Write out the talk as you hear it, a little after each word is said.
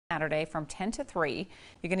Saturday from 10 to 3.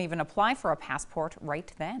 You can even apply for a passport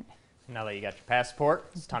right then. Now that you got your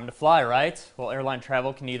passport, it's time to fly, right? Well, airline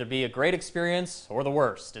travel can either be a great experience or the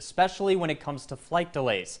worst, especially when it comes to flight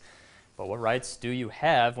delays. But what rights do you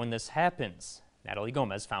have when this happens? Natalie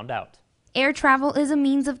Gomez found out. Air travel is a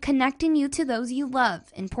means of connecting you to those you love,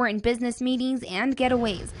 important business meetings and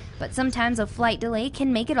getaways. But sometimes a flight delay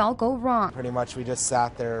can make it all go wrong. Pretty much we just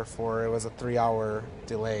sat there it was a 3-hour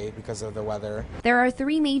delay because of the weather. There are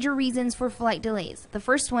 3 major reasons for flight delays. The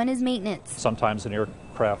first one is maintenance. Sometimes an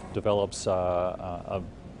aircraft develops a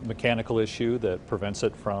mechanical issue that prevents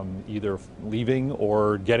it from either leaving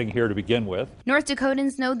or getting here to begin with. North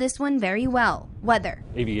Dakotans know this one very well: weather.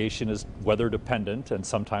 Aviation is weather dependent, and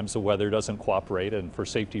sometimes the weather doesn't cooperate, and for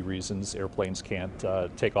safety reasons airplanes can't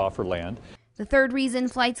take off or land. The third reason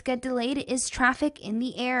flights get delayed is traffic in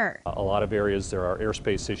the air. A lot of areas there are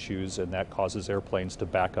airspace issues, and that causes airplanes to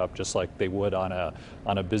back up just like they would on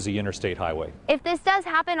a busy interstate highway. If this does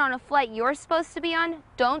happen on a flight you're supposed to be on,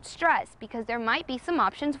 don't stress, because there might be some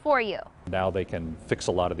options for you. Now they can fix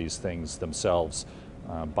a lot of these things themselves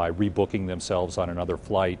by rebooking themselves on another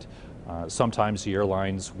flight. Sometimes the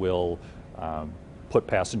airlines will put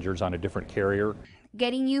passengers on a different carrier,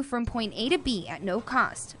 getting you from point A to B at no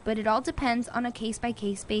cost, but it all depends on a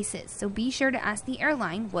case-by-case basis, so be sure to ask the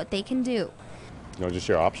airline what they can do. Just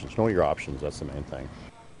your options. Know your options, that's the main thing.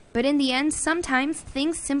 But in the end, sometimes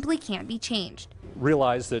things simply can't be changed.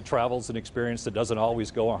 Realize that travel's an experience that doesn't always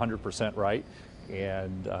go 100% right,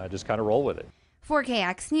 and just kind of roll with it. For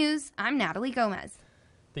KX News, I'm Natalie Gomez.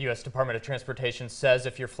 The U.S. Department of Transportation says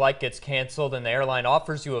if your flight gets canceled and the airline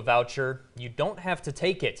offers you a voucher, you don't have to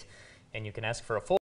take it, and you can ask for a full